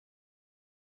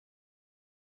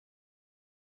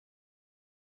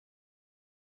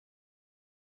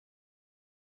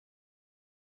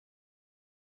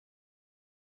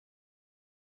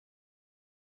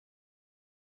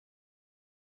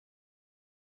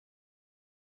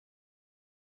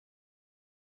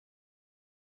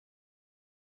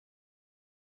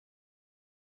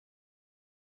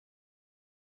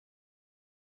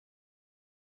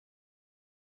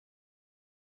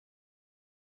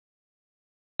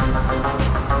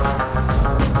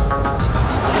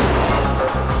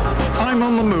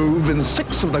I'm on the move in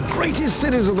 6 of the greatest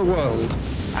cities of the world,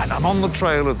 and I'm on the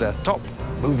trail of their top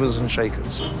movers and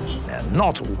shakers. They're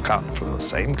not all cut from the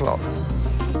same cloth.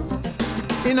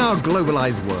 In our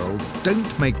globalized world,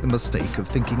 don't make the mistake of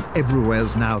thinking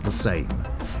everywhere's now the same.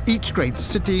 Each great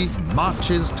city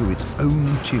marches to its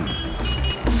own tune.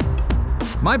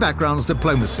 My background's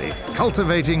diplomacy,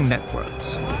 cultivating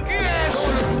networks.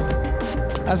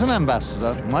 As an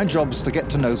ambassador, my job's to get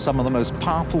to know some of the most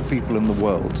powerful people in the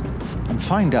world and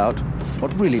find out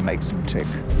what really makes them tick.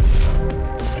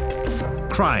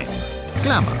 Crime,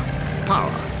 glamour, power,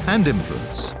 and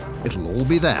influence. It'll all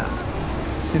be there.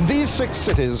 In these 6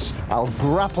 cities, I'll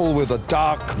grapple with the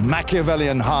dark,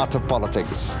 Machiavellian heart of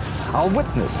politics. I'll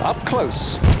witness up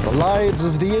close the lives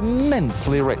of the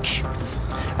immensely rich.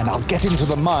 And I'll get into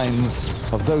the minds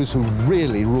of those who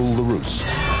really rule the roost.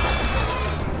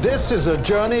 This is a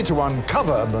journey to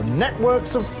uncover the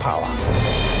networks of power.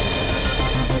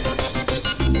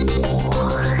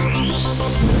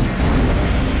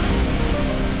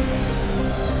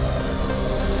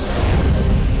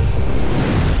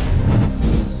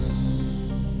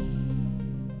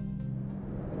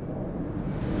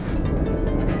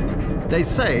 They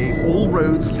say all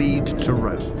roads lead to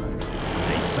Rome.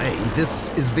 They say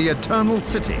this is the eternal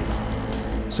city.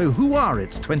 So who are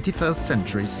its 21st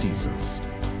century Caesars?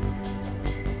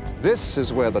 This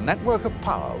is where the network of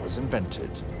power was invented.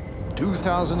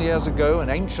 2,000 years ago in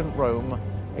ancient Rome,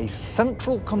 a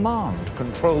central command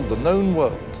controlled the known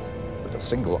world with a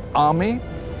single army,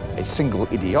 a single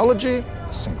ideology,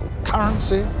 a single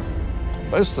currency,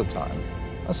 and most of the time,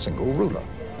 a single ruler.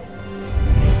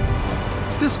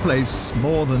 This place,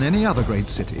 more than any other great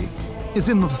city, is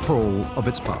in the thrall of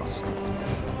its past.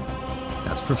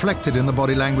 That's reflected in the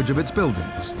body language of its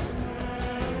buildings,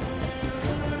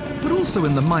 but also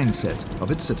in the mindset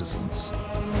of its citizens.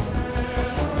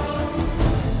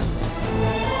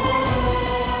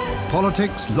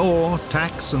 Politics, law,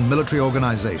 tax, and military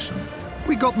organization.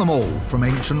 We got them all from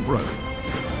ancient Rome.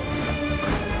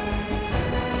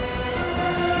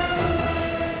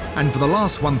 And for the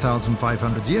last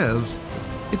 1,500 years,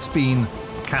 it's been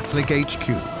Catholic HQ.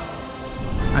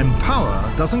 And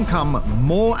power doesn't come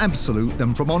more absolute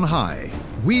than from on high,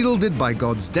 wielded by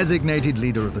God's designated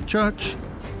leader of the Church,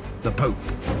 the Pope.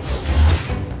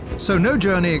 So no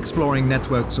journey exploring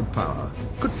networks of power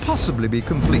could possibly be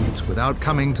complete without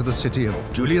coming to the city of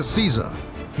Julius Caesar,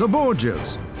 the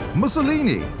Borgias,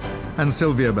 Mussolini, and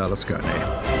Silvio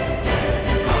Berlusconi.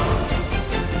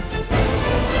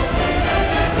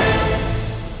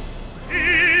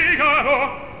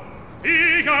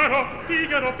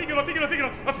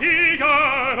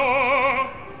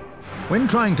 When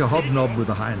trying to hobnob with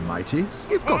the high and mighty,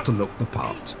 you've got to look the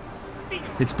part.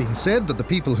 It's been said that the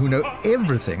people who know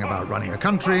everything about running a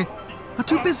country are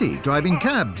too busy driving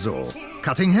cabs or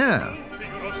cutting hair.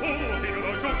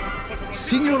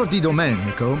 Signor Di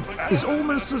Domenico is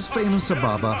almost as famous a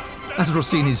barber as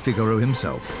Rossini's Figaro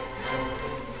himself.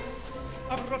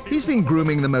 He's been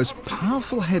grooming the most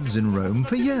powerful heads in Rome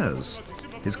for years.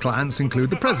 His clients include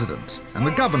the president and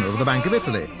the governor of the Bank of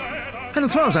Italy. And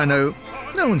as far as I know,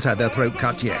 no one's had their throat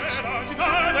cut yet.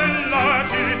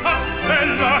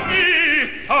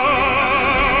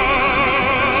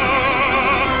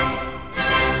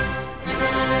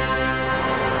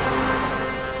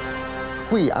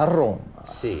 Qui a Roma,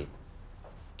 Sì,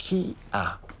 chi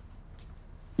ha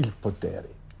il potere?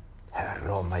 a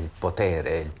Roma il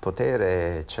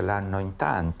potere ce l'hanno in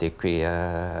tanti qui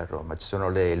a Roma. Ci sono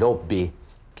le lobby,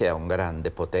 che ha un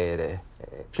grande potere.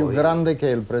 Più grande che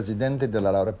il Presidente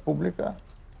della Repubblica?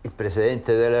 Il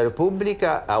Presidente della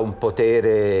Repubblica ha un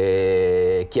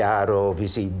potere chiaro,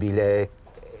 visibile.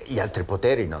 Gli altri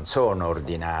poteri non sono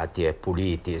ordinati e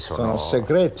puliti, Sono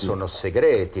segreti. Sono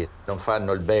segreti, non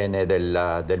fanno il bene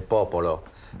del popolo,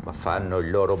 ma fanno il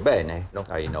loro bene, no?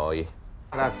 Ai noi.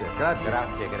 Grazie, grazie.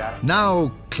 Grazie, grazie. Now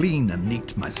clean and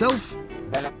neat myself,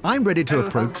 I'm ready to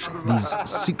approach these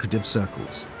secretive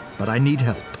circles, but I need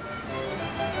help.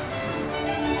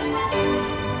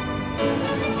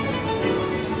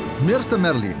 Mirta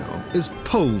Merlino is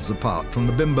poles apart from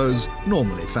the bimbos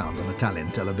normally found on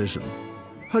Italian television.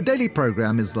 Her daily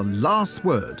program is the last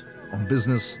word on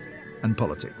business and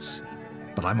politics.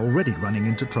 But I'm already running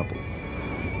into trouble.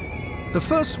 The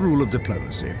first rule of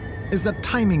diplomacy is that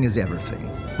timing is everything.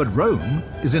 But Rome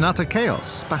is in utter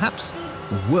chaos, perhaps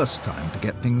the worst time to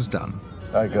get things done.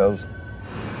 There goes.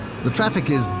 The traffic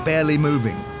is barely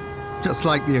moving, just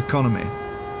like the economy.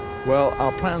 Well,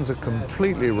 our plans are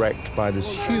completely wrecked by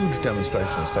this huge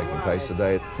demonstration that's taking place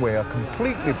today. We are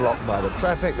completely blocked by the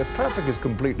traffic. The traffic is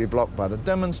completely blocked by the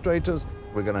demonstrators.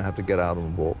 We're going to have to get out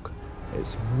and walk.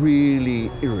 It's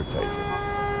really irritating.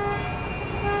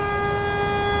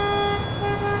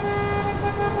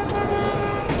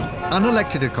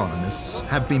 Unelected economists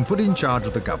have been put in charge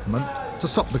of the government to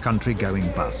stop the country going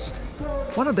bust.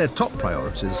 One of their top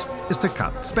priorities is to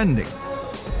cut spending.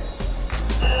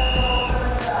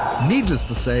 Needless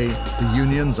to say, the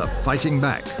unions are fighting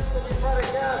back.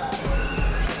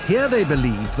 Here they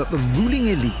believe that the ruling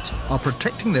elite are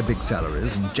protecting their big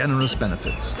salaries and generous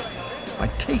benefits by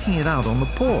taking it out on the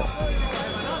poor.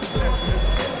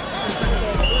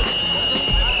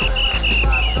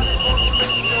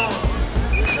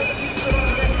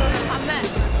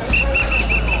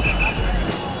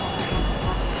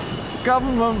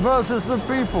 Government versus the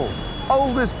people.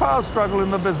 Oldest power struggle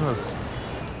in the business.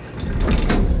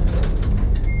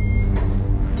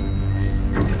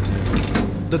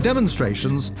 The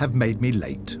demonstrations have made me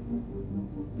late.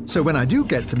 So when I do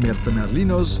get to Mirta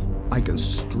Merlino's, I go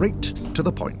straight to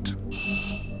the point.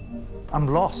 I'm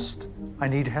lost. I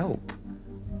need help.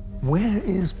 Where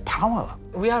is power?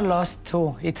 We are lost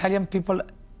too. Italian people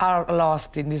are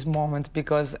lost in this moment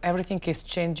because everything is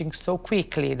changing so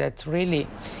quickly that really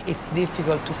it's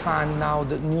difficult to find now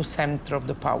the new center of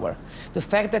the power. The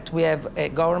fact that we have a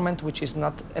government which is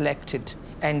not elected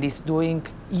and is doing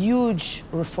huge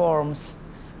reforms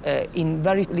in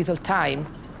very little time,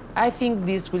 I think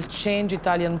this will change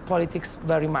Italian politics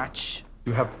very much.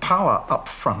 You have power up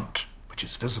front, which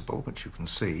is visible, which you can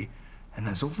see, and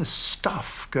there's all this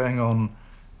stuff going on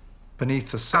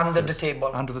beneath the surface. Under the table.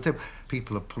 Under the table.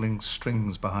 People are pulling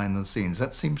strings behind the scenes.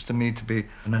 That seems to me to be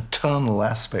an eternal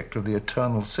aspect of the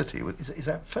eternal city. Is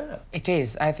that fair? It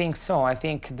is. I think so. I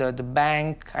think the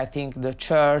bank, I think the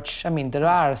church. I mean, there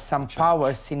are some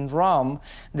powers in Rome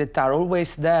that are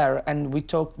always there, and we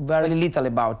talk very little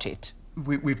about it.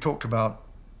 We've talked about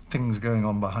things going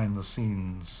on behind the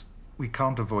scenes. We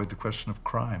can't avoid the question of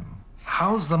crime.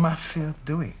 How's the mafia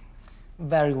doing?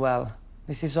 Very well.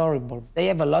 This is horrible. They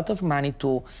have a lot of money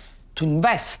to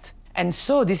invest. And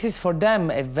so this is for them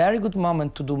a very good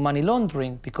moment to do money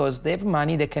laundering because they have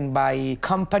money, they can buy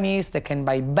companies, they can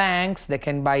buy banks, they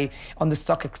can buy on the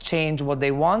stock exchange what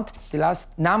they want. The last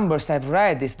numbers I've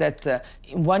read is that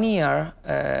in 1 year,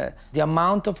 the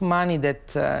amount of money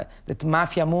that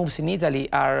mafia moves in Italy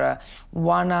are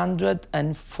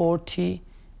 140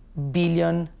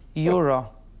 billion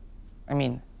euro. I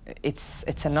mean,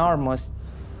 it's enormous.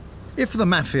 If the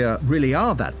mafia really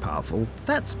are that powerful,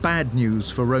 that's bad news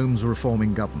for Rome's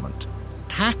reforming government.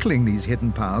 Tackling these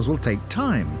hidden powers will take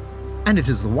time, and it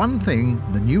is the one thing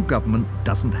the new government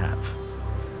doesn't have.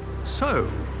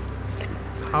 So,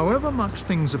 however much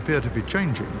things appear to be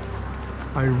changing,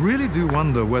 I really do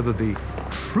wonder whether the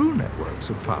true networks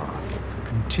of power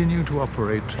continue to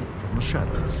operate from the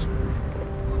shadows.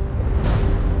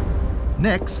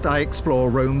 Next, I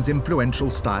explore Rome's influential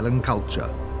style and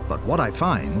culture. But what I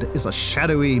find is a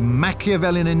shadowy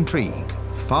Machiavellian intrigue,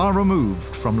 far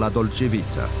removed from la dolce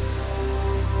vita.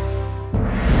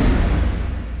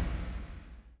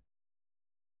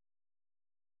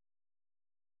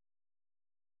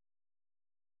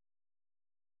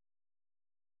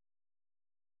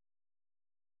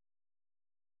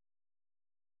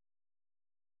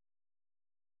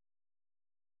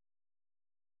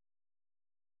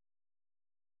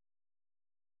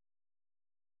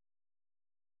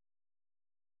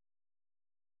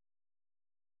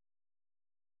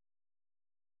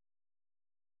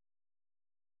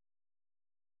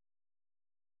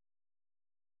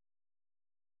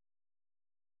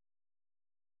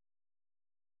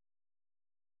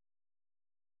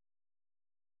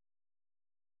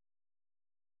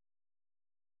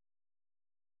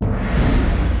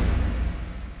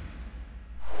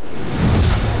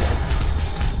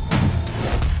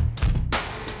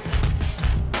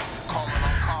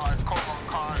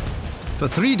 For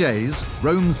 3 days,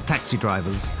 Rome's taxi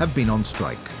drivers have been on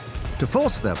strike. To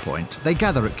force their point, they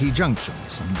gather at key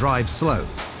junctions and drive slow.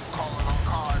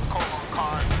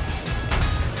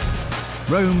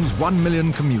 Rome's 1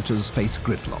 million commuters face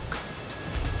gridlock.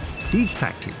 These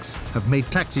tactics have made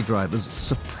taxi drivers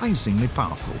surprisingly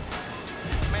powerful.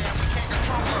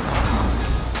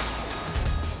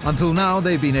 Until now,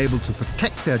 they've been able to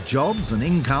protect their jobs and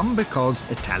income because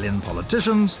Italian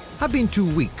politicians have been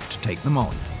too weak to take them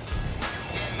on.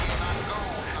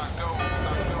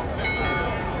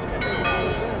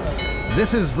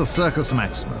 This is the Circus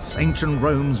Maximus, ancient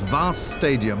Rome's vast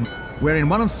stadium, where in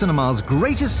one of cinema's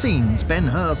greatest scenes,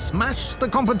 Ben-Hur smashed the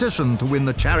competition to win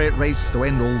the chariot race to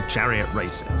end all chariot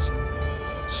races.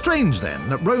 Strange, then,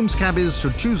 that Rome's cabbies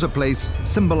should choose a place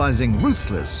symbolizing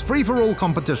ruthless, free-for-all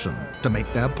competition to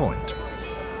make their point.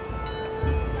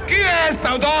 Chi è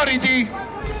sta authority?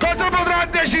 Cosa potrà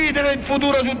decidere in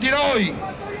futuro su di noi?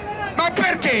 Ma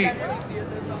perché?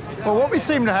 Well, what we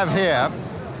seem to have here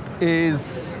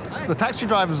is the taxi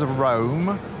drivers of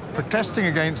Rome protesting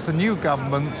against the new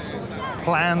government's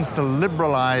plans to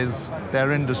liberalize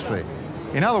their industry.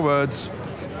 In other words,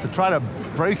 to try to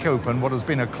break open what has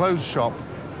been a closed shop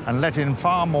and let in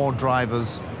far more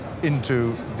drivers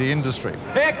into the industry.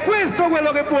 È questo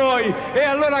quello che vuoi? E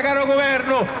allora, caro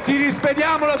governo, ti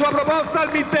rispediamo la tua proposta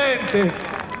al mittente.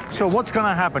 So what's going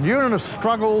to happen? You're in a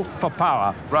struggle for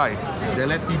power. Right. They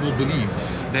let people believe,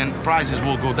 then prices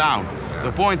will go down.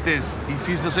 The point is, if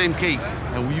it's the same cake,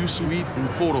 and we used to eat in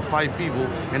 4 or 5 people,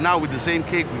 and now with the same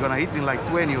cake, we're gonna eat in like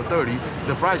 20 or 30,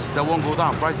 the prices, that won't go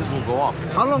down, prices will go up.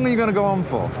 How long are you going to go on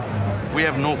for? We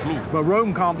have no clue. But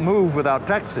Rome can't move without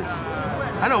taxes.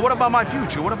 I know, what about my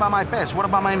future? What about my past? What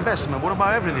about my investment? What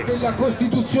about everything? La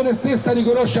Costituzione stessa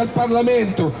riconosce al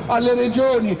Parlamento, alle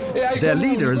regioni e ai Their comuni.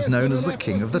 leader is known as the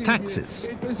king of the taxes.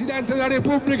 Il Presidente della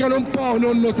Repubblica non può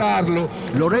non notarlo.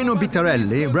 Loreno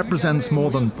Bittarelli represents more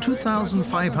than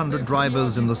 2,500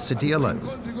 drivers in the city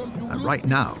alone. And right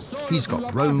now, he's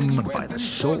got Rome by the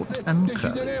short and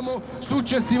curlies.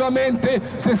 Successivamente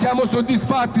se siamo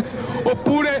soddisfatti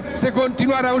oppure se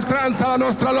continuare a oltranza la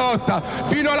nostra lotta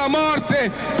fino alla morte,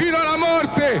 fino alla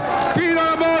morte, fino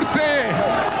alla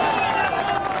morte.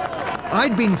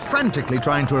 I'd been frantically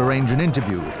trying to arrange an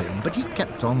interview with him, but he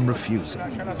kept on refusing.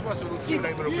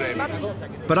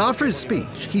 But after his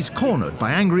speech, he's cornered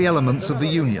by angry elements of the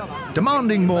union,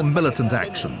 demanding more militant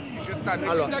action.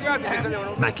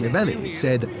 Machiavelli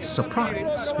said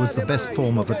surprise was the best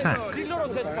form of attack.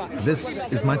 This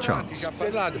is my chance.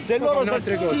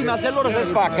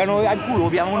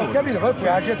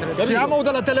 Siamo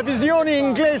dalla televisione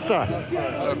inglese.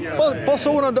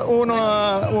 Posso una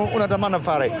domanda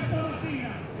fare?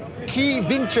 Chi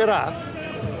vincerà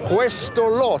questo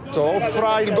lotto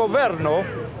fra il governo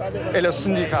e il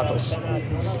sindacato?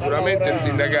 Sicuramente il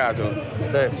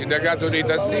sindacato dei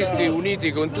tassisti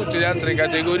uniti con tutte le altre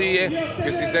categorie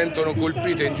che si sentono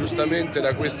colpite ingiustamente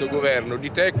da questo governo,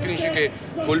 di tecnici che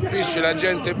colpisce la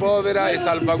gente povera e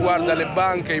salvaguarda le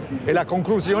banche. E la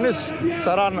conclusione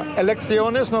saranno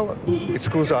elezioni, no?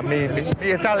 Scusa, mi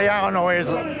italiano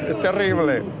è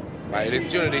terribile. Ma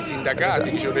elezione dei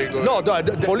sindacati, dicevo dei governi. No,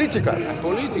 politica.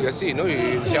 Politica sì,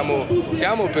 noi siamo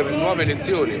per nuove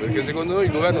elezioni, perché secondo noi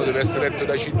il governo deve essere eletto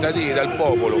dai cittadini, dal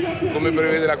popolo, come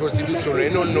prevede la Costituzione, e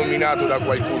non nominato da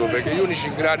qualcuno, perché gli unici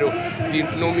in grado di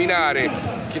nominare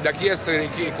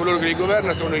coloro che li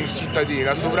governa sono i cittadini,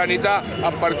 la sovranità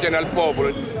appartiene al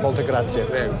popolo. Molte grazie.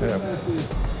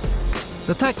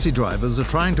 The taxi drivers are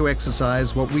trying to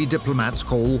exercise what we diplomats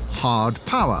call hard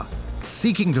power,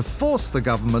 seeking to force the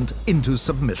government into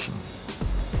submission.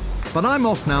 But I'm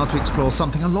off now to explore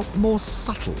something a lot more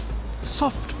subtle,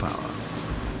 soft power.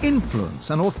 Influence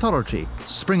and authority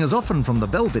spring as often from the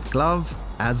velvet glove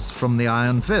as from the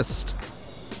iron fist.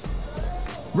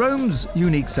 Rome's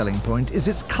unique selling point is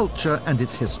its culture and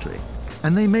its history,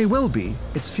 and they may well be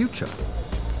its future.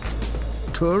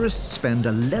 Tourists spend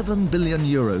 11 billion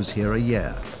euros here a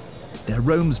year. They're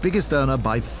Rome's biggest earner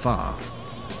by far.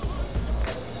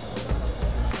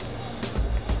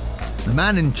 The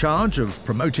man in charge of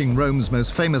promoting Rome's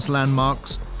most famous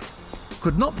landmarks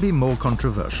could not be more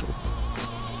controversial.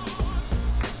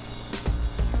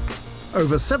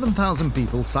 Over 7,000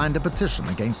 people signed a petition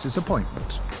against his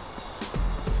appointment.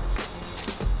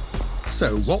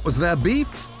 So what was their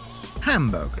beef?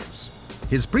 Hamburgers.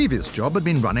 His previous job had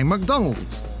been running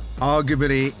McDonald's,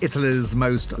 arguably Italy's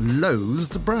most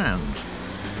loathed brand.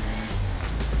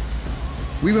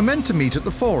 We were meant to meet at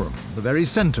the Forum, the very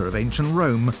centre of ancient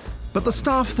Rome, but the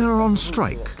staff there are on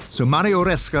strike, so Mario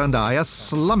Resca and I are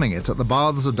slumming it at the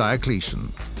Baths of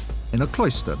Diocletian, in a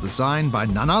cloister designed by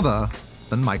none other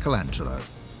than Michelangelo.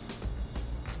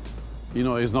 You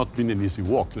know, it's not been an easy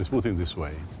walk, let's put it this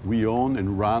way. We own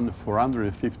and run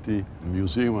 450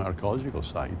 museum and archaeological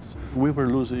sites. We were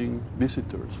losing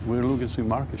visitors, we were losing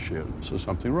market share, so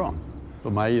something wrong.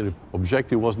 But my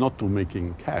objective was not to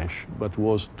making cash, but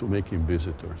was to making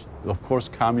visitors. Of course,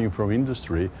 coming from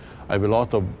industry, I have a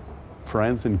lot of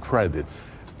friends and credits.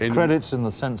 And Credits in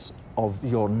the sense of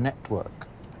your network.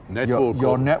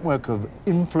 Your network of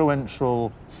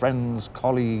influential friends,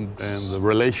 colleagues. And the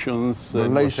relations.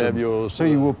 And what have you, so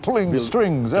you were pulling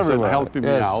strings everywhere. Helping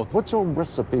me out. What's your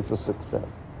recipe for success?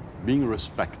 Being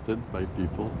respected by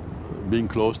people, being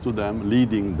close to them,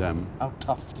 leading them. How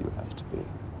tough do you have to be?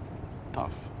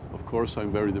 Tough. Of course,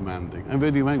 I'm very demanding. I'm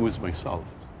very demanding with myself.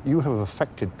 You have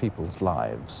affected people's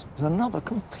lives in another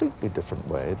completely different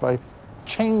way by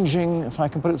changing, if I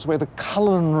can put it this way, the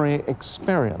culinary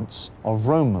experience of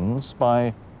Romans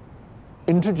by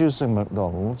introducing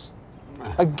McDonald's,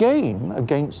 again,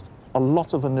 against a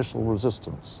lot of initial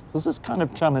resistance. Does this kind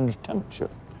of challenge tempt you?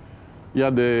 Yeah,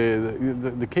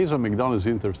 the case of McDonald's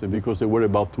is interesting because they were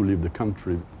about to leave the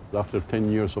country. After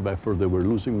 10 years of effort, they were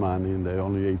losing money and they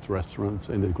only 8 restaurants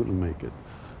and they couldn't make it.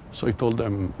 So I told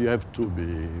them, you have to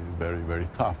be very, very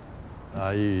tough.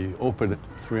 I opened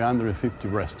 350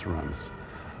 restaurants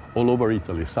all over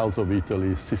Italy, south of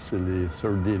Italy, Sicily,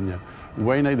 Sardinia.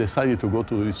 When I decided to go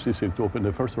to Sicily to open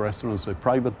the first restaurants, a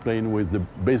private plane with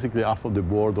basically half of the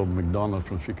board of McDonald's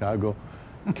from Chicago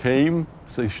came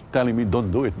telling me,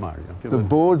 don't do it, Mario. The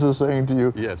board was saying to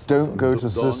you, yes, don't go to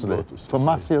Sicily for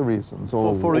mafia reasons?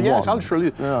 Or yes,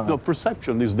 actually, no,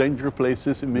 perception, these dangerous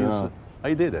places, it means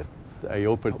I did it. I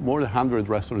opened more than 100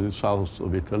 restaurants in south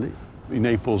of Italy. In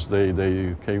Naples,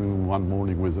 they came one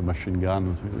morning with a machine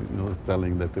gun,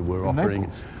 telling that they were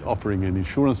offering an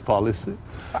insurance policy.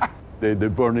 They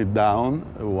burned it down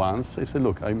once. I said,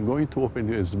 look, I'm going to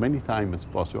open it as many times as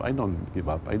possible. I don't give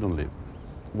up, I don't leave.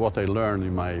 What I learned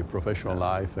in my professional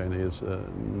life is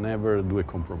never do a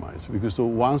compromise. Because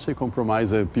once you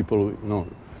compromise, people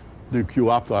they queue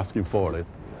up asking for it.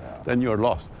 Then you're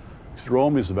lost.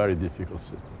 Rome is a very difficult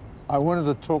city. I wanted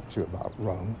to talk to you about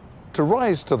Rome. To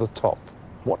rise to the top,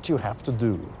 what do you have to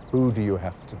do? Who do you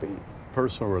have to be?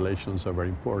 Personal relations are very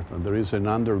important. There is an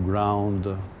underground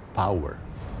power.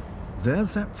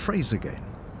 There's that phrase again,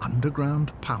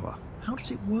 underground power. How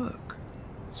does it work?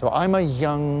 So I'm a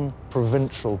young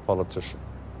provincial politician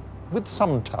with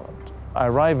some talent. I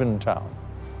arrive in town.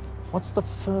 What's the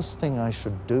first thing I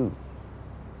should do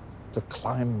to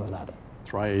climb the ladder?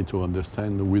 Try to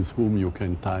understand with whom you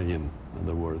can tie in. In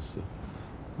other words,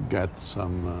 get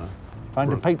some...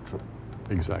 Find a patron.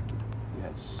 Exactly.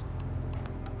 Yes.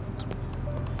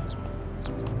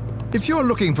 If you're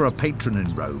looking for a patron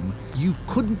in Rome, you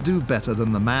couldn't do better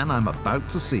than the man I'm about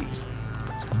to see.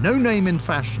 No name in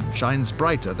fashion shines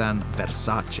brighter than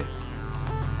Versace.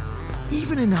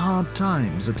 Even in hard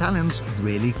times, Italians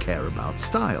really care about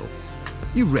style.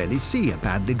 You rarely see a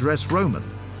badly dressed Roman,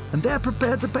 and they're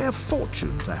prepared to pay a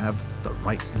fortune to have the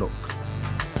right look.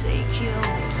 Take your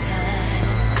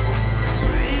time,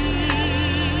 breathe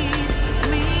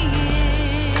me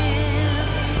in.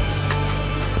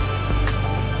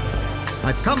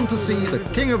 I've come to see the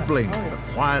king of bling, the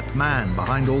quiet man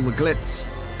behind all the glitz.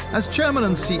 As chairman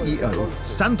and CEO,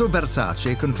 Santo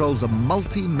Versace controls a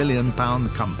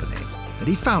multi-million-pound company that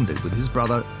he founded with his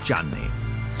brother Gianni.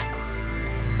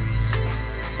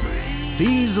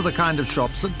 These are the kind of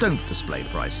shops that don't display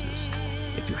prices.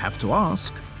 If you have to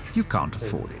ask, you can't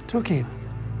afford it. Okay.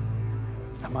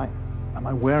 Am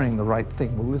I wearing the right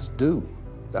thing? Will this do?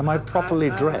 Am I properly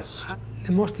dressed?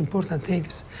 The most important thing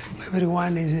is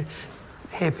everyone is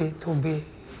happy to be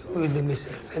with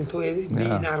himself and to be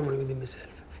in harmony with himself.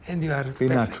 And you are Be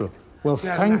perfect. natural. Well,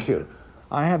 thank you.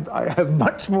 I have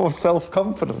much more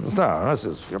self-confidence now.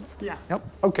 Yep.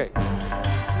 Okay.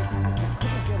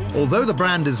 Although the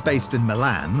brand is based in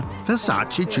Milan,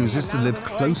 Versace chooses to live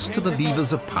close to the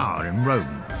levers of power in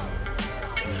Rome.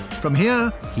 From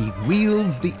here, he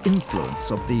wields the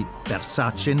influence of the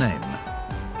Versace name.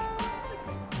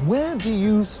 Where do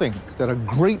you think that a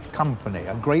great company,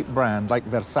 a great brand like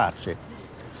Versace,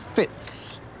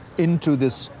 fits into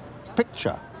this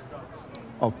picture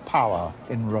of power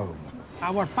in Rome?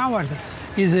 Our power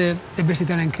is the best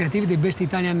Italian creativity, the best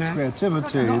Italian...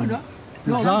 Creativity,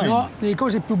 design. No, le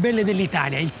cose più belle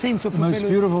dell'Italia, il senso più bello... Most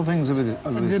beautiful things of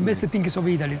Italy. The best things of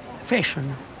Italy.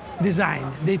 Fashion, design,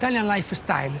 the Italian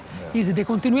lifestyle is the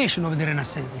continuation of the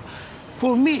Renaissance.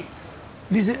 For me,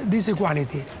 this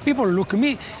equality. People look at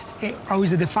me, how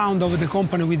is the founder of the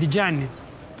company with Gianni.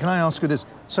 Can I ask you this?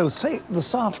 So say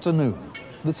this afternoon,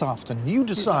 you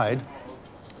decide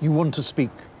you want to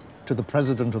speak to the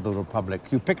President of the Republic.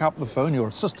 You pick up the phone, your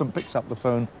assistant picks up the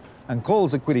phone and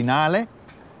calls the Quirinale,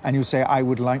 and you say, I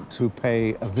would like to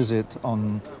pay a visit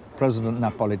on President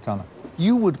Napolitano.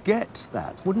 You would get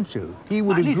that, wouldn't you? He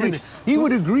would agree. Listen, he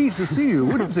would agree to see you,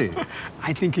 wouldn't he?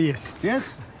 I think yes.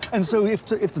 Yes? And so if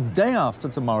the day after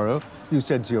tomorrow you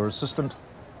said to your assistant,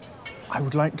 I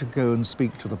would like to go and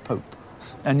speak to the Pope,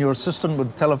 and your assistant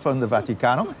would telephone the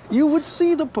Vaticano, you would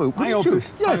see the Pope, wouldn't you?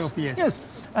 I hope yes. Yes.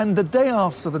 And the day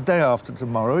after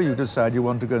tomorrow, you decide you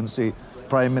want to go and see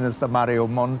Prime Minister Mario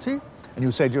Monti, and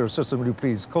you say to your assistant, would you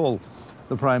please call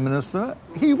the Prime Minister?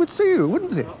 He would see you,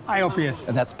 wouldn't he? I hope yes.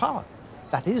 And that's power.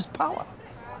 That is power.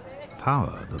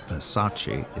 Power that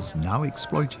Versace is now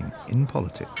exploiting in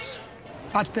politics.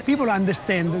 But people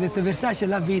understand that Versace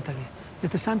loves Italy,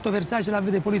 that Santo Versace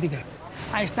loves the politica.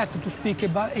 I started to speak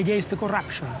against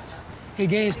corruption,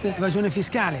 against evasione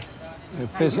fiscale.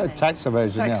 Tax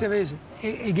evasion, tax yeah. evasion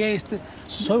against.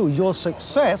 So your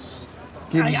success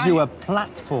gives you a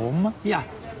platform Yeah,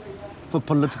 for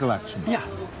political action. yeah.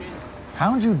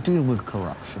 How do you deal with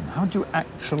corruption? How do you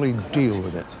actually deal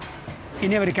with it?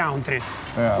 In every country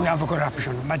we have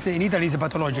corruption, but in Italy it's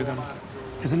pathological.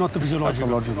 It's not physiological.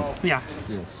 Pathological. Yeah.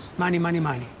 Yes. Money, money,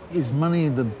 money. Is money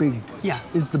the big? Yeah.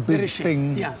 Is the There big is shit,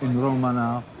 thing yeah. in Roma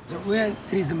now? So where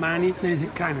there is money, there is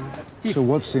crime. If So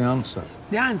what's the answer?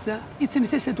 the answer, it's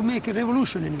necessary to make a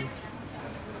revolution in it.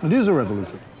 It is a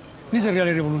revolution. This is a real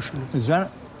revolution. Is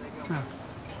that it?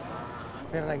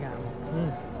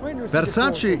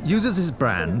 Versace uses his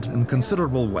brand and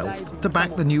considerable wealth to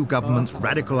back the new government's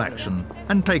radical action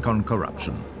and take on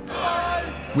corruption.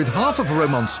 With half of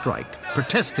Rome on strike,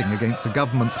 protesting against the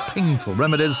government's painful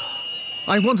remedies,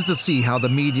 I wanted to see how the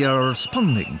media are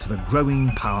responding to the growing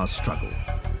power struggle.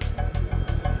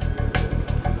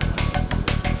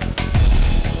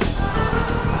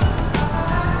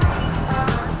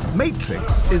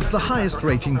 Matrix is the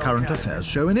highest-rating current affairs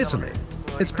show in Italy.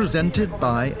 It's presented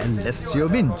by Alessio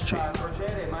Vinci.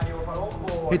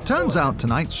 It turns out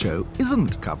tonight's show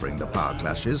isn't covering the power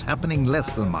clashes happening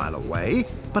less than a mile away,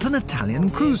 but an Italian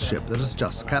cruise ship that has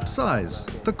just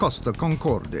capsized, the Costa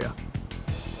Concordia.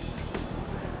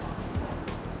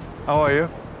 How are you?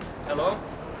 Hello,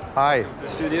 Hi.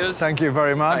 studios. Thank you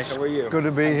very much. Hi, how are you? Good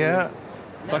to be here.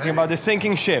 Talking about the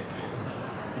sinking ship.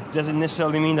 It doesn't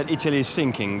necessarily mean that Italy is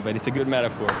sinking, but it's a good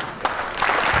metaphor.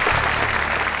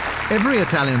 Every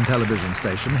Italian television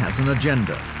station has an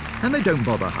agenda, and they don't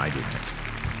bother hiding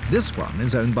it. This one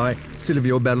is owned by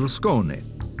Silvio Berlusconi,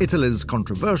 Italy's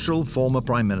controversial former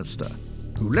prime minister,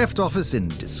 who left office in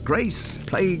disgrace,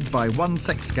 plagued by one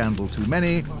sex scandal too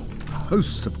many, a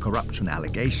host of corruption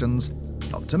allegations,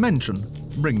 not to mention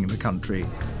bringing the country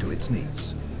to its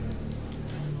knees.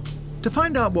 To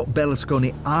find out what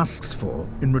Berlusconi asks for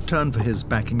in return for his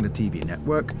backing the TV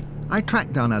network, I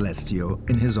tracked down Alessio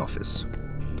in his office.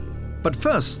 But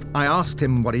first, I asked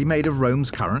him what he made of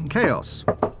Rome's current chaos.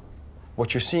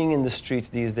 What you're seeing in the streets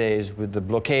these days with the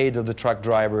blockade of the truck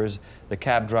drivers, the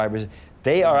cab drivers,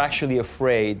 they are actually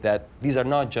afraid that these are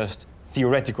not just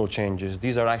theoretical changes.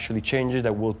 These are actually changes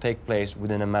that will take place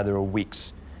within a matter of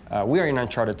weeks. We are in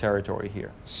uncharted territory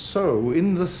here. So,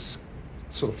 in this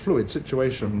sort of fluid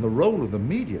situation, the role of the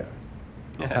media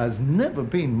has never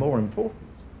been more important.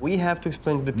 We have to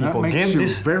explain to the people. That makes you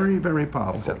very, very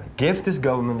powerful. Exactly. Give this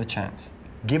government a chance.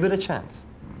 Give it a chance.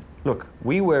 Look,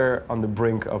 we were on the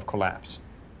brink of collapse.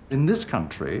 In this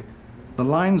country, the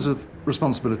lines of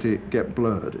responsibility get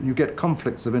blurred and you get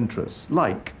conflicts of interest,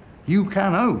 like you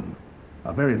can own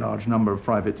a very large number of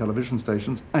private television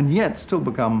stations and yet still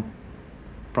become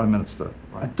Prime Minister.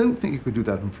 Right. I don't think you could do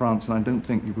that in France, and I don't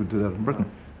think you could do that in Britain.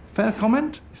 Fair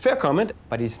comment? Fair comment,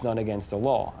 but it's not against the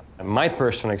law. My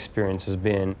personal experience has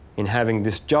been in having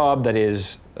this job that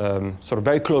is sort of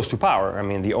very close to power. I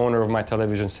mean, the owner of my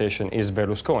television station is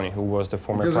Berlusconi, who was the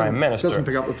former prime minister. He doesn't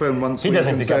pick up the phone once. He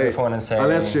doesn't pick up the phone and say,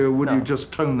 Alessio, would you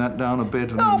just tone that down a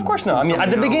bit? No, of course not. I mean, at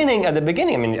the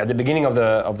beginning,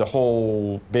 of the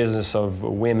whole business of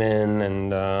women,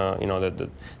 and you know,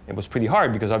 it was pretty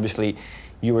hard because obviously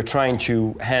you were trying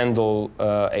to handle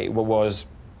what was,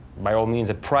 by all means,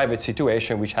 a private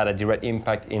situation which had a direct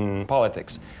impact in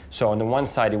politics. So on the one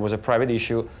side, it was a private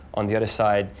issue. On the other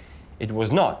side, it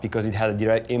was not, because it had a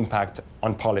direct impact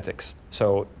on politics.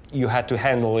 So you had to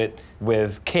handle it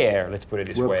with care, let's put it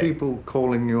this way. Were people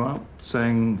calling you up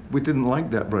saying, we didn't like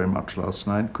that very much last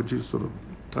night, could you sort of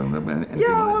tone them in?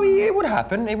 Yeah, I mean, it would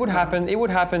happen. It would happen. It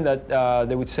would happen that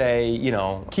they would say, you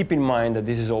know, keep in mind that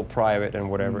this is all private and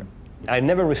whatever. I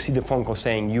never received a phone call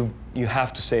saying you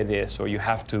have to say this or you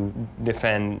have to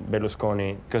defend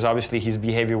Berlusconi, because obviously his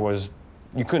behavior was,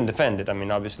 you couldn't defend it. I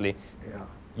mean, obviously,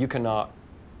 you cannot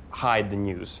hide the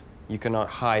news. You cannot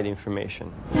hide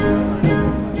information.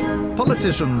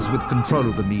 Politicians with control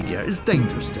of the media is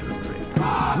dangerous territory,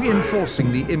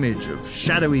 reinforcing the image of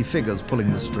shadowy figures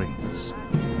pulling the strings.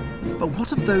 But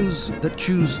what of those that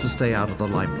choose to stay out of the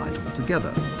limelight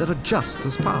altogether, that are just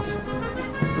as powerful?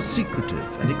 The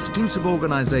secretive and exclusive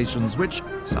organizations which,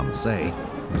 some say,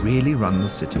 really run the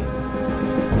city.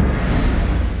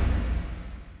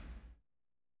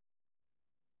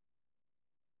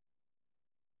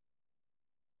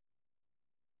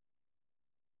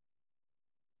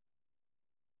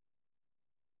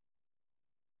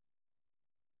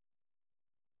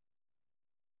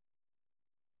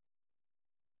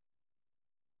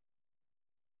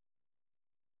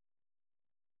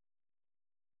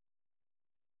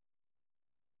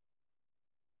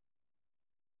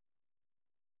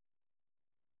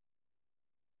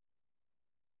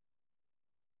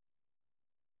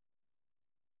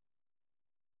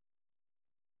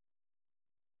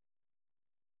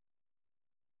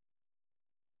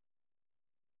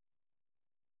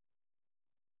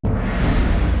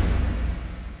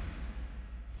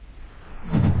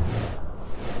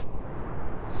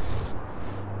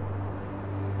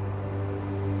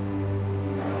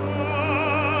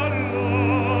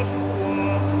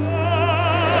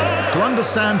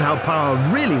 understand how power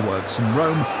really works in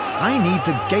Rome, I need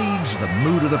to gauge the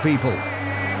mood of the people.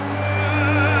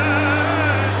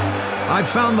 I've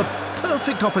found the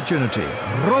perfect opportunity.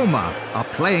 Roma are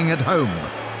playing at home.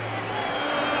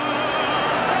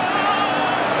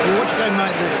 You watch a game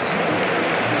like this,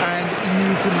 and you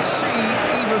can see,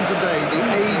 even today, the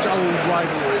age-old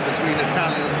rivalry between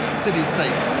Italian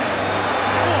city-states.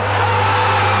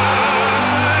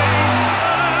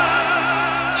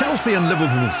 Chelsea and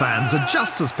Liverpool fans are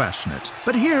just as passionate,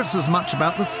 but here it's as much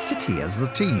about the city as the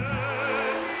team.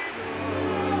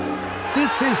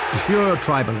 This is pure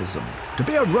tribalism. To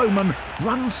be a Roman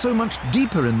runs so much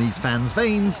deeper in these fans'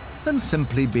 veins than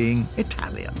simply being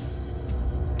Italian.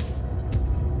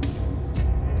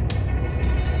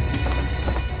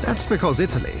 That's because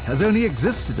Italy has only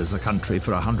existed as a country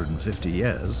for 150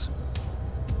 years.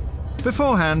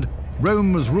 Beforehand,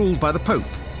 Rome was ruled by the Pope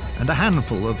and a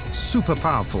handful of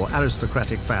super-powerful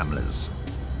aristocratic families.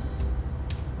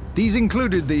 These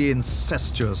included the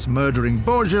incestuous, murdering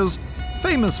Borgias,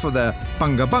 famous for their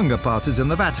bunga-bunga parties in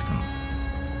the Vatican.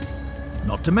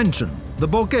 Not to mention the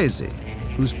Borghese,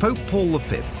 whose Pope Paul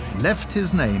V left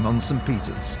his name on St.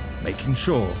 Peter's, making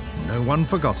sure no one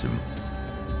forgot him.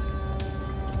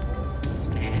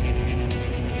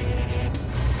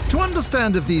 To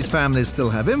understand if these families still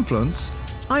have influence,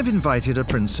 I've invited a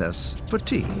princess for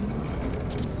tea.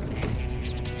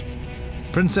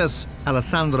 Princess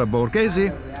Alessandra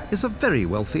Borghese is a very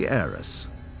wealthy heiress.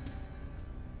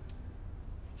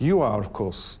 You are, of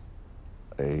course,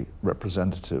 a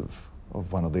representative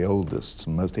of one of the oldest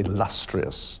and most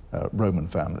illustrious Roman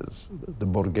families, the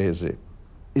Borghese.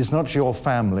 Is not your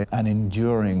family an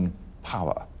enduring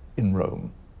power in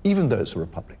Rome, even though it's a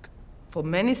republic? For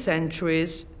many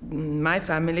centuries, my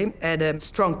family had a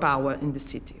strong power in the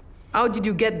city. How did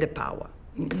you get the power?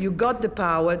 You got the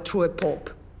power through a pope.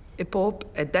 A pope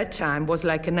at that time was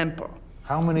like an emperor.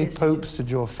 How many popes did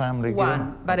your family get?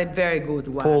 One, but a very good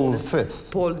one. Paul V.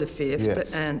 Paul V.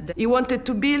 Yes. And he wanted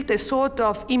to build a sort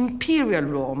of imperial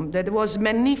Rome that was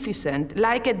magnificent,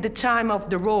 like at the time of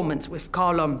the Romans, with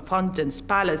columns, fountains,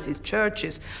 palaces,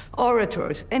 churches,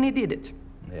 orators, and he did it.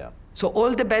 Yeah. So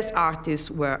all the best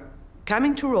artists were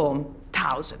coming to Rome,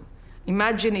 1,000.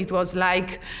 Imagine it was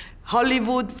like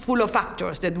Hollywood full of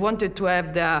actors that wanted to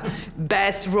have the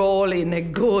best role in a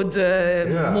good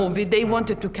movie. They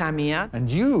wanted to come here.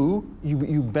 And you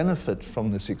benefit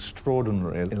from this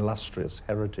extraordinary, illustrious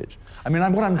heritage. I mean,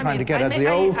 what I'm trying to get at,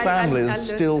 the old families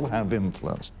still have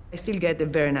influence. I still get a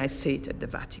very nice seat at the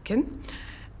Vatican.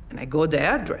 And I go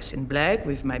there, dressed in black,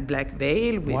 with my black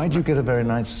veil. Why do you get a very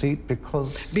nice seat?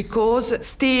 Because? Because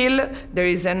still there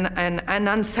is an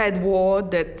unsaid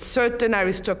word that certain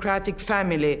aristocratic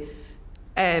family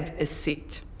have a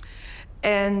seat.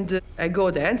 And I go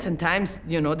there, and sometimes,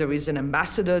 you know, there is an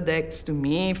ambassador next to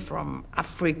me from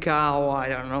Africa, or I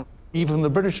don't know. Even the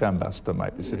British ambassador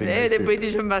might be sitting there. The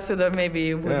British ambassador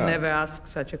maybe would never ask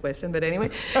such a question, but anyway.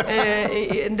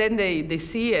 And then they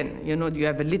see, and, you know, you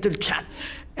have a little chat.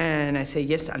 And I say,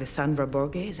 yes, Alessandra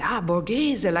Borghese. Ah,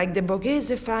 Borghese, like the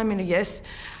Borghese family, yes.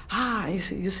 Ah,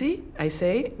 you see, I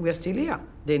say, we are still here.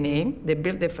 They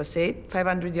built the facade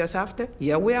 500 years after.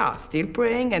 Here we are, still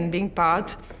praying and being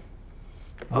part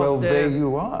of the, there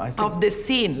you are. I think of the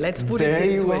scene, let's put it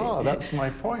this way. There you are, that's my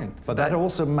point. But that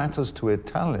also matters to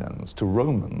Italians, to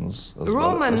Romans, as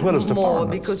well as to more,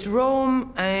 foreigners. Because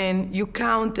Rome, and you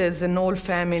count as an old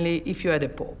family if you had a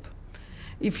pope.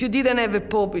 If you didn't have a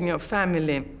pope in your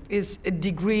family, it's a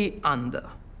degree under,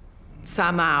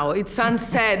 somehow. It sounds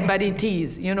sad, but it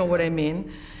is, you know what I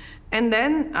mean? And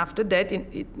then, after that,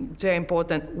 it's very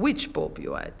important which pope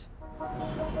you had.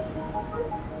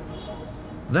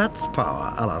 That's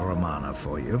power a la Romana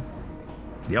for you.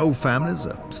 The old families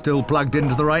are still plugged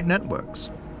into the right networks.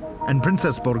 And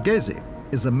Princess Borghese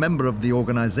is a member of the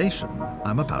organization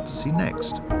I'm about to see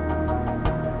next.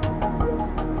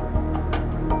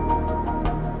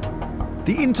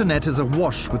 The internet is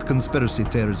awash with conspiracy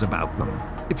theories about them.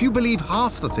 If you believe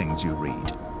half the things you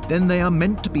read, then they are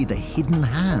meant to be the hidden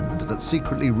hand that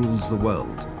secretly rules the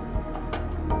world.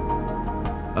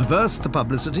 Averse to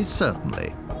publicity,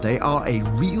 certainly. They are a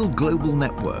real global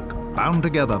network, bound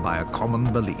together by a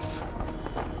common belief.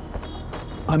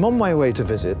 I'm on my way to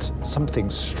visit something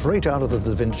straight out of the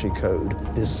Da Vinci Code,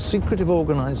 this secretive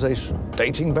organization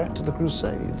dating back to the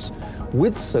Crusades,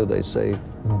 with, so they say,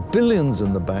 billions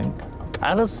in the bank,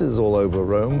 palaces all over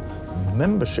Rome,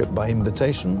 membership by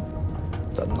invitation,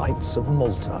 the Knights of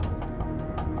Malta.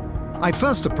 I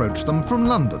first approached them from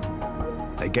London.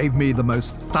 They gave me the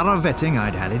most thorough vetting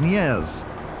I'd had in years.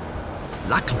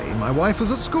 Luckily, my wife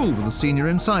was at school with a senior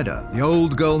insider, the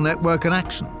old girl network in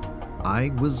action.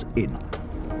 I was in.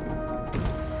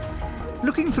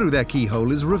 Looking through their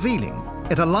keyhole is revealing.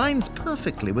 It aligns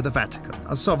perfectly with the Vatican,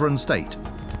 a sovereign state.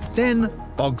 Then,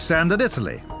 bog-standard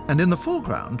Italy, and in the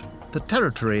foreground, the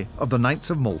territory of the Knights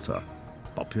of Malta.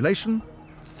 Population,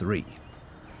 3.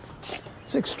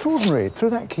 It's extraordinary.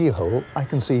 Through that keyhole, I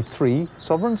can see 3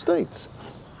 sovereign states.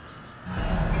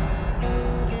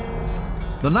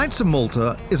 The Knights of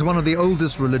Malta is one of the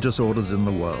oldest religious orders in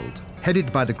the world,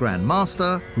 headed by the Grand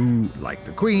Master, who, like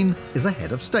the Queen, is a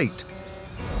head of state.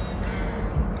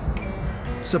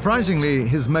 Surprisingly,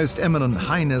 His Most Eminent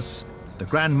Highness, the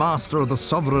Grand Master of the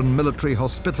Sovereign Military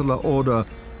Hospitaller Order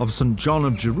of St. John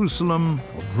of Jerusalem,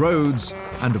 of Rhodes,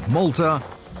 and of Malta,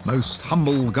 most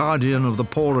humble guardian of the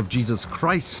poor of Jesus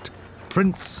Christ,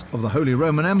 Prince of the Holy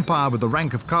Roman Empire with the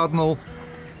rank of Cardinal,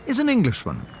 is an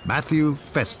Englishman, Matthew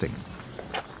Festing.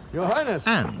 Your Highness.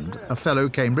 And a fellow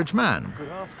Cambridge man.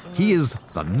 He is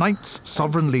the Knights'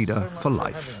 sovereign leader for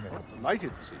life.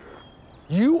 Delighted to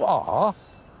see you. You are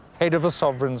head of a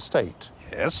sovereign state.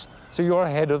 Yes. So you're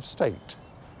a head of state.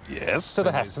 Yes. So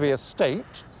there has to be a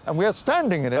state, and we're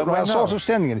standing in it right now. We're sort of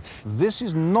standing in it. This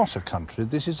is not a country,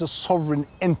 this is a sovereign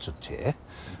entity,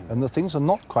 and the things are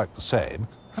not quite the same.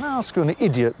 Can I ask you an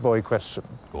idiot boy question?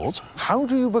 Good. How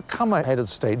do you become a head of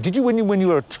state? Did you, when you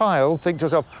were a child, think to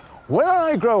yourself, when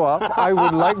I grow up, I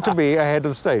would like to be a head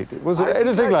of state? Was it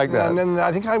anything like that? And then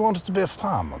I think I wanted to be a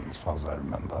fireman, as far as I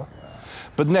remember.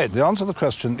 But no, the answer to the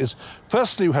question is,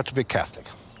 firstly, you have to be Catholic.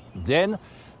 Then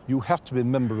you have to be a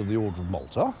member of the Order of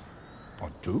Malta,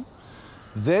 point 2.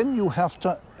 Then you have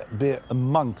to be a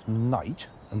monk knight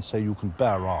and say you can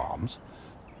bear arms.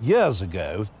 Years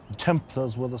ago, the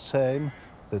Templars were the same,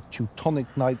 the Teutonic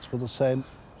Knights were the same,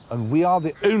 and we are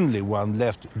the only one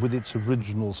left with its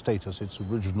original status, its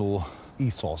original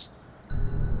ethos.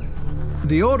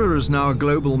 The Order is now a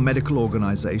global medical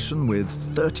organization with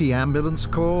 30 ambulance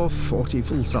corps, 40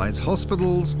 full-size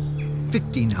hospitals,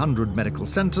 1,500 medical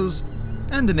centers,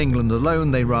 and in England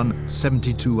alone they run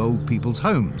 72 old people's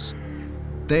homes.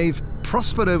 They've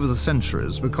prospered over the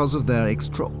centuries because of their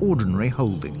extraordinary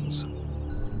holdings.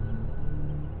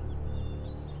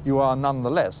 You are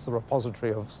nonetheless the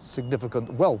repository of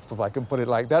significant wealth, if I can put it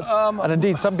like that. And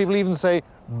indeed, some people even say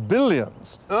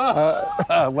billions.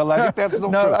 Well, I think that's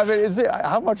not no, true. I mean,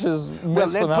 how much is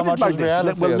myth and how much is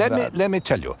reality? Well, let me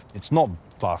tell you, it's not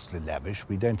vastly lavish.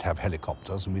 We don't have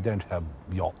helicopters and we don't have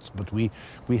yachts, but we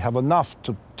have enough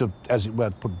to as it were,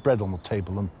 put bread on the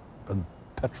table and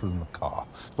petrol in the car.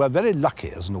 We're very lucky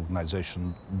as an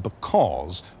organization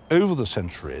because over the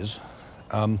centuries,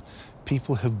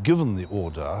 people have given the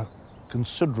order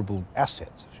considerable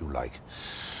assets, if you like.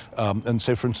 And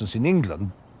so, for instance, in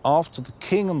England, after the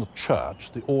king and the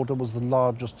church, the order was the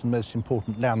largest and most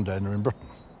important landowner in Britain.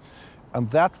 And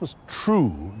that was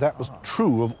true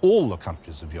of all the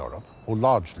countries of Europe, or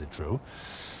largely true.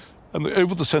 And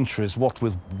over the centuries, what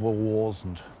with wars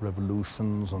and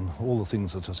revolutions and all the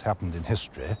things that has happened in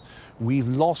history, we've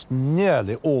lost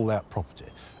nearly all that property.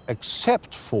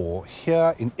 Except for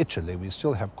here in Italy, we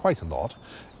still have quite a lot,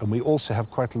 and we also have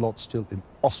quite a lot still in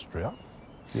Austria.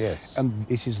 Yes. And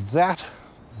it is that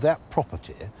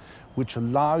property which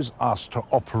allows us to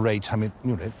operate, I mean,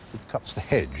 you know, it cuts the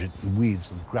hedge, it weeds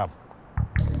the gravel.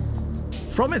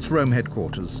 From its Rome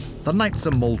headquarters, the Knights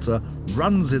of Malta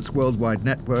runs its worldwide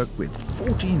network with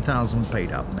 14,000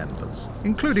 paid-up members,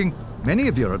 including many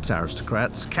of Europe's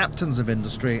aristocrats, captains of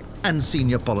industry, and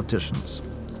senior politicians.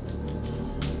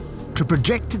 To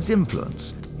project its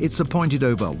influence, it's appointed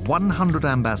over 100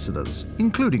 ambassadors,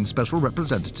 including special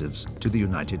representatives to the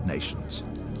United Nations.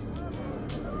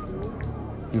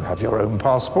 You have your own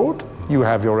passport, you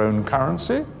have your own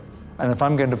currency, and if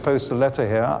I'm going to post a letter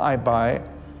here, I buy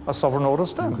a sovereign order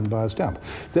stamp. You can buy a stamp.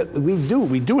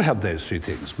 We do have those three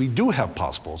things. We do have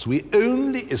passports. We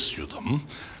only issue them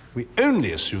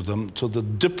to the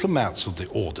diplomats of the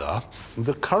order.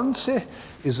 The currency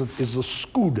is a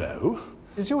scudo.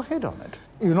 Is your head on it?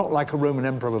 You're not like a Roman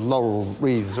emperor with laurel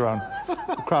wreaths around the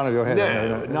crown of your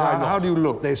head. No. How do you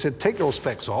look? They said, take your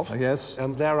specs off. Yes.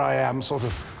 And there I am, sort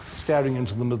of staring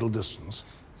into the middle distance.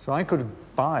 So I could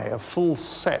buy a full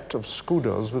set of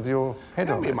scudos with your head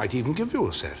on it. We might even give you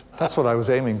a set. That's what I was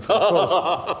aiming for, of course.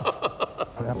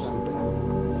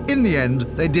 Absolutely. In the end,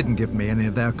 they didn't give me any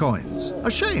of their coins. A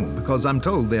shame, because I'm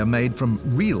told they are made from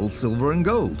real silver and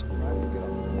gold.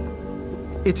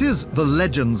 It is the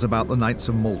legends about the Knights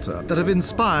of Malta that have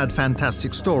inspired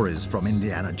fantastic stories from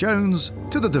Indiana Jones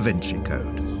to the Da Vinci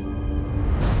Code.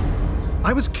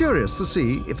 I was curious to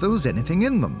see if there was anything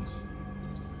in them.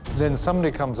 Then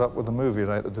somebody comes up with a movie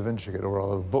like the Da Vinci Code, or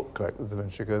rather a book like the Da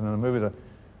Vinci Code, and a movie like,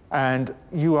 and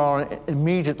you are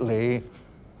immediately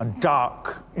a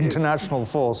dark international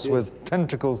force with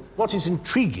tentacles. What is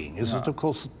intriguing is that, of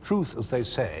course, truth, as they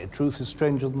say, truth is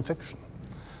stranger than fiction.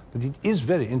 But it is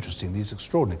very interesting, these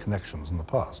extraordinary connections in the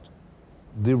past.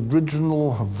 The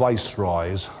original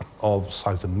viceroys of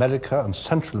South America and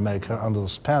Central America under the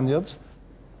Spaniards,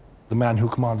 the man who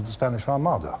commanded the Spanish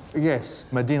Armada. Yes,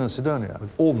 Medina Sidonia. With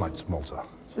all Knights of Malta.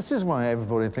 This is why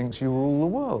everybody thinks you rule the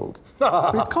world.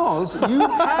 Because you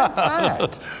have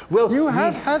had. Well, you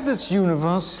have had this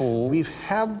universal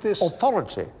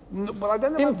authority. Well, I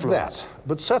don't know about that,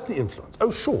 but certainly influence.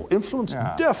 Oh, sure, influence,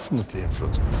 definitely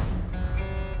influence.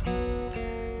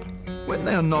 When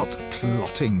they are not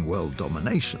plotting world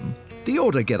domination, the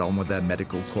Order get on with their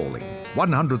medical calling.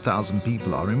 100,000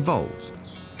 people are involved.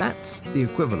 That's the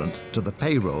equivalent to the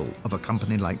payroll of a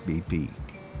company like BP.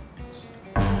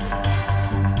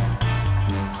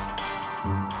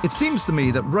 It seems to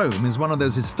me that Rome is one of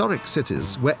those historic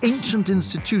cities where ancient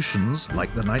institutions,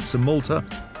 like the Knights of Malta,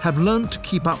 have learned to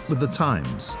keep up with the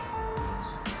times.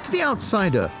 To the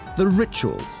outsider, the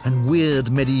ritual and weird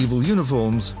medieval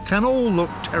uniforms can all look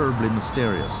terribly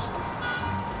mysterious.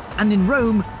 And in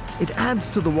Rome, it adds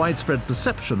to the widespread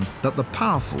perception that the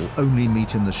powerful only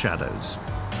meet in the shadows.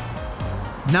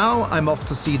 Now I'm off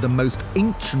to see the most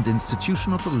ancient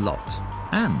institution of the lot,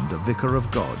 and a vicar of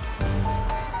God.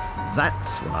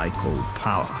 That's what I call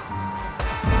power.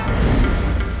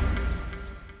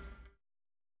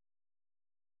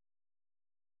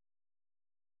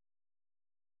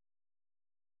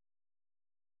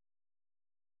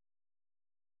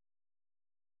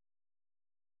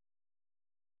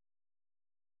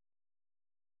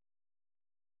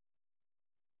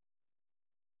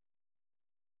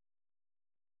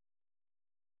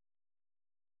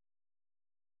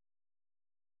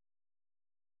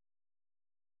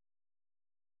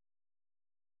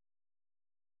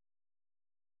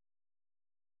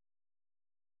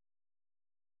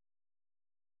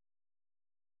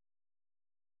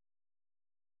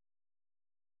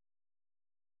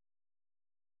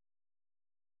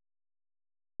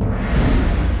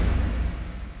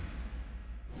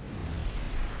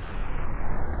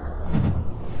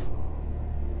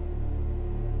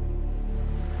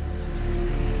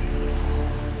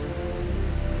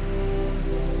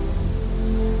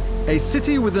 A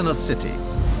city within a city,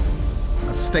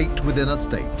 a state within a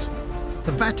state.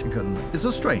 The Vatican is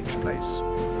a strange place.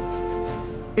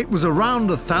 It was around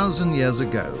 1,000 years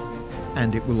ago,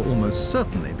 and it will almost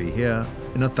certainly be here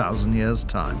in 1,000 years'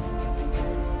 time.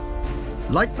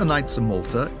 Like the Knights of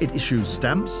Malta, it issues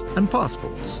stamps and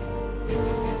passports.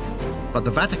 But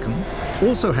the Vatican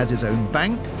also has its own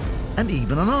bank and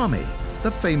even an army,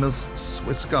 the famous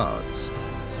Swiss Guards.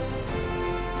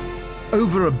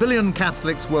 Over 1 billion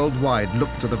Catholics worldwide look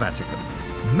to the Vatican,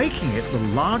 making it the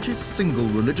largest single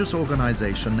religious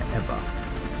organization ever.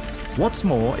 What's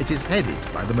more, it is headed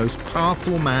by the most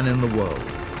powerful man in the world,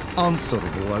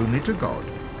 answerable only to God.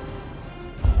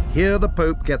 Here the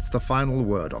Pope gets the final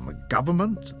word on the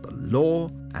government, the law,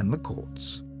 and the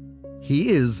courts.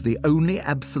 He is the only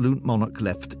absolute monarch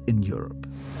left in Europe.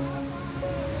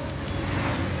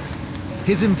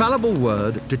 His infallible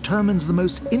word determines the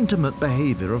most intimate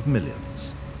behavior of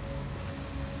millions.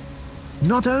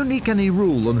 Not only can he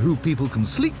rule on who people can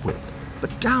sleep with,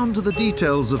 but down to the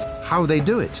details of how they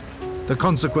do it. The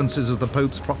consequences of the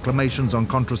Pope's proclamations on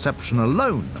contraception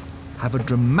alone have a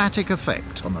dramatic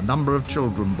effect on the number of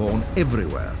children born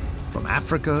everywhere, from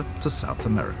Africa to South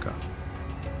America.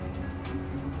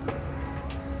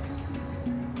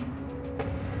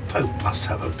 Pope must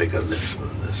have a bigger lift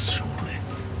than this, surely.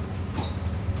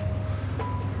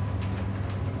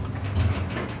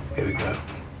 Here we go.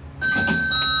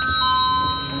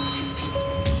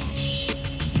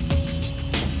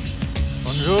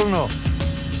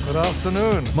 Buongiorno. Good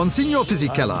afternoon. Monsignor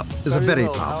Fisichella is a very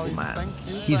powerful man.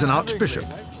 He's an archbishop,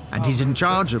 and he's in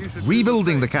charge of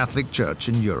rebuilding the Catholic Church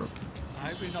in Europe.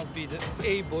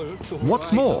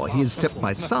 What's more, he has tipped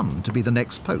my son to be the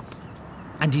next pope,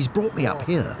 and he's brought me up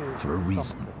here for a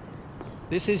reason.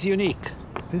 This is unique.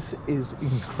 This is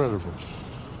incredible.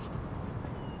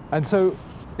 And so...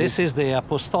 This is the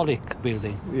apostolic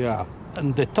building. Yeah.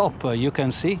 And the top you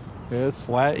can see, yes,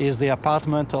 where is the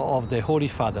apartment of the Holy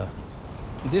Father.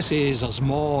 This is a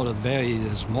small, very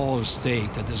small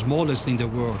state, the smallest in the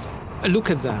world.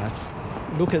 Look at that.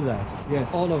 Look at that.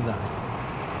 Yes. All of that.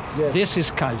 Yes. This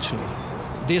is culture.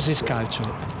 This is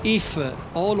culture. If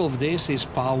all of this is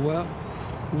power,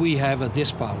 we have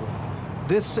this power.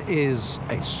 This is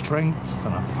a strength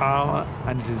and a power,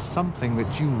 and it is something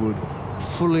that you would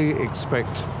fully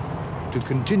expect to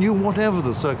continue whatever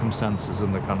the circumstances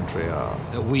in the country are.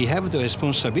 We have the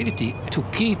responsibility to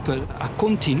keep a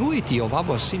continuity of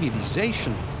our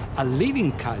civilization, a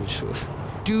living culture.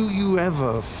 Do you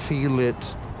ever feel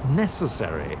it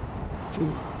necessary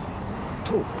to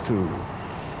talk to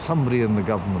somebody in the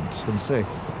government and say,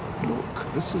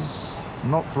 look, this is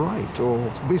not right, or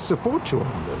we support you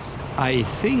on this? I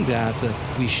think that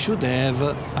we should have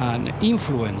an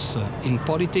influence in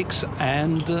politics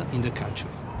and in the culture.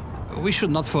 We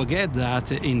should not forget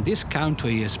that in this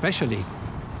country especially,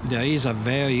 there is a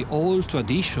very old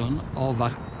tradition of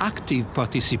active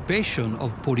participation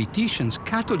of politicians,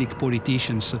 Catholic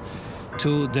politicians,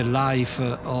 to the life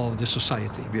of the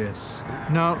society. Yes.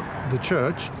 Now, the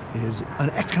church is an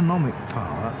economic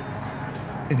power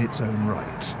in its own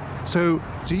right. So,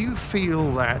 do you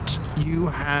feel that you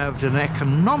have an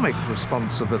economic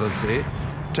responsibility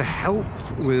to help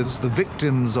with the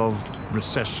victims of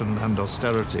recession and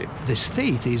austerity? The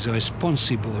state is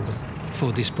responsible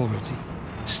for this poverty.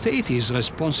 State is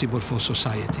responsible for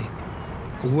society.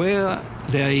 Where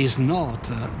there is not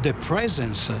the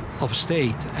presence of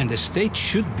state, and the state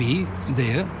should be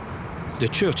there, the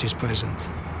church is present.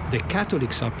 The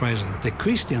Catholics are present. The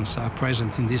Christians are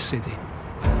present in this city.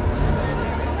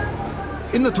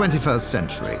 In the 21st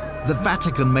century, the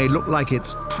Vatican may look like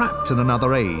it's trapped in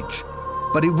another age,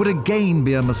 but it would again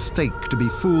be a mistake to be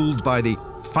fooled by the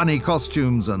funny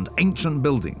costumes and ancient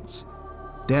buildings.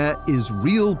 There is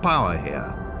real power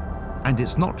here, and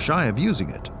it's not shy of using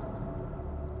it.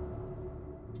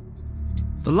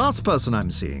 The last person I'm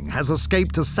seeing has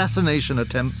escaped assassination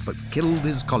attempts that killed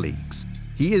his colleagues.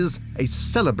 He is a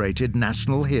celebrated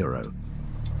national hero.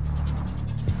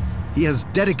 He has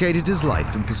dedicated his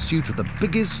life in pursuit of the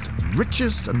biggest,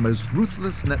 richest, and most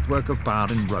ruthless network of power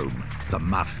in Rome, the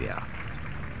Mafia.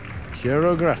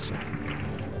 Piero Grassi,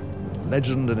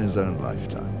 legend in his own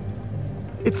lifetime.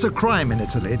 It's a crime in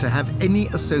Italy to have any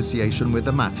association with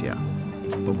the Mafia.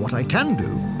 But what I can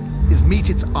do is meet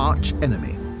its arch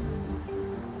enemy.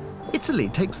 Italy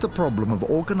takes the problem of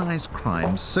organized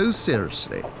crime so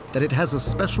seriously that it has a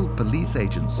special police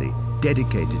agency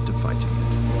dedicated to fighting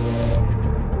it.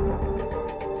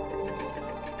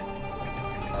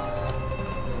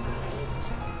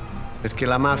 Perché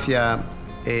la mafia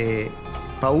è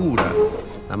paura,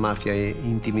 la mafia è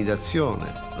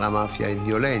intimidazione, la mafia è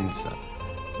violenza,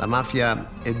 la mafia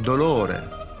è dolore,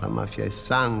 la mafia è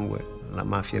sangue, la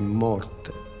mafia è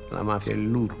morte, la mafia è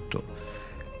lutto,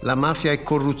 la mafia è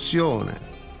corruzione,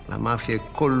 la mafia è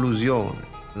collusione,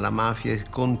 la mafia è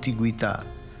contiguità,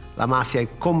 la mafia è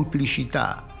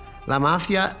complicità, la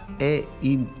mafia è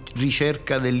in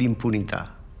ricerca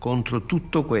dell'impunità. Contro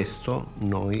tutto questo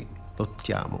noi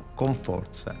lottiamo con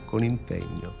forza, con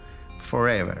impegno,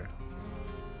 forever.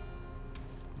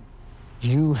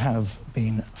 You have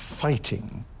been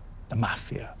fighting the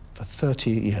mafia for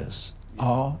 30 years.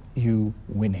 Are you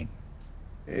winning?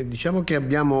 Diciamo che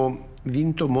abbiamo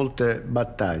vinto molte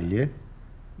battaglie,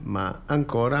 ma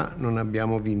ancora non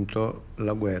abbiamo vinto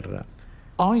la guerra.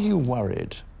 Are you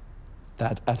worried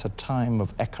that at a time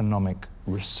of economic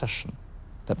recession,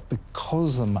 that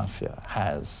because the mafia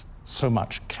has so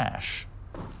much cash,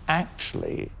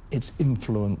 actually its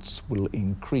influence will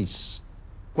increase?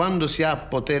 Quando si ha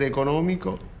potere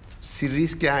economico si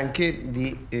rischia anche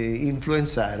di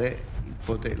influenzare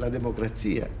la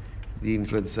democrazia, di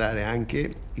influenzare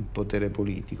anche il potere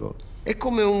politico. È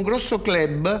come un grosso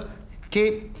club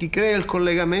che ti crea il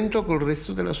collegamento col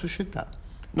resto della società,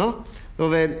 no?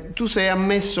 Dove tu sei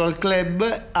ammesso al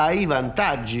club, hai i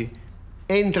vantaggi,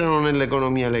 entrano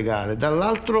nell'economia legale,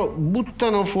 dall'altro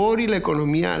buttano fuori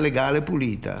l'economia legale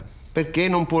pulita, perché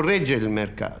non può reggere il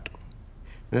mercato.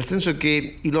 Nel senso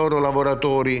che i loro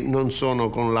lavoratori non sono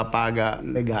con la paga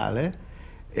legale,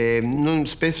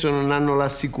 spesso non hanno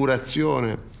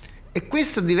l'assicurazione, e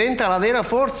questo diventa la vera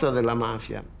forza della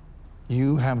mafia.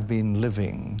 You have been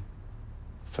living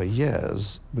for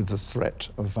years with the threat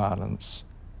of violence.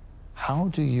 How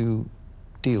do you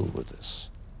deal with this?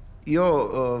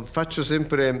 Io faccio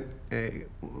sempre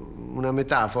una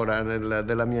metafora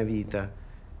della mia vita.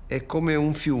 È come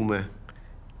un fiume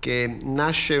che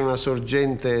nasce una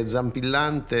sorgente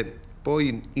zampillante,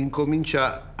 poi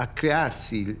incomincia a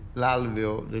crearsi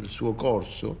l'alveo del suo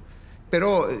corso,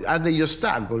 però ha degli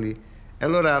ostacoli e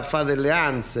allora fa delle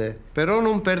anse, però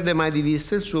non perde mai di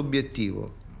vista il suo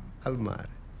obiettivo, al mare.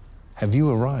 Have you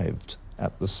arrived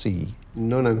at the sea?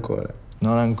 Non ancora.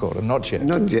 Non ancora, not yet.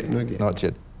 Not yet, not yet. Not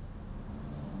yet.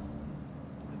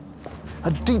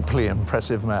 A deeply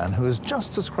impressive man who has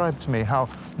just described to me how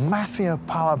mafia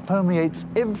power permeates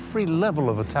every level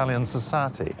of Italian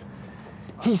society.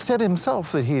 He said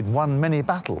himself that he'd won many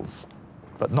battles,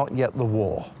 but not yet the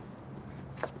war.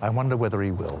 I wonder whether he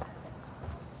will.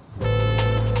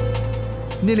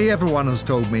 Nearly everyone has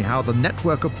told me how the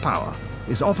network of power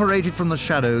is operated from the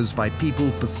shadows by people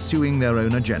pursuing their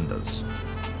own agendas.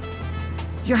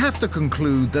 You have to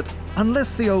conclude that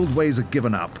unless the old ways are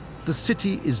given up, the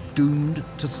city is doomed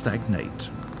to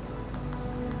stagnate.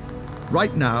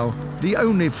 Right now, the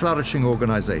only flourishing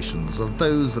organizations are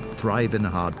those that thrive in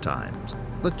hard times,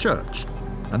 the church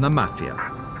and the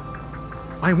mafia.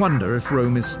 I wonder if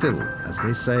Rome is still, as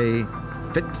they say,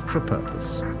 fit for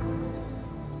purpose.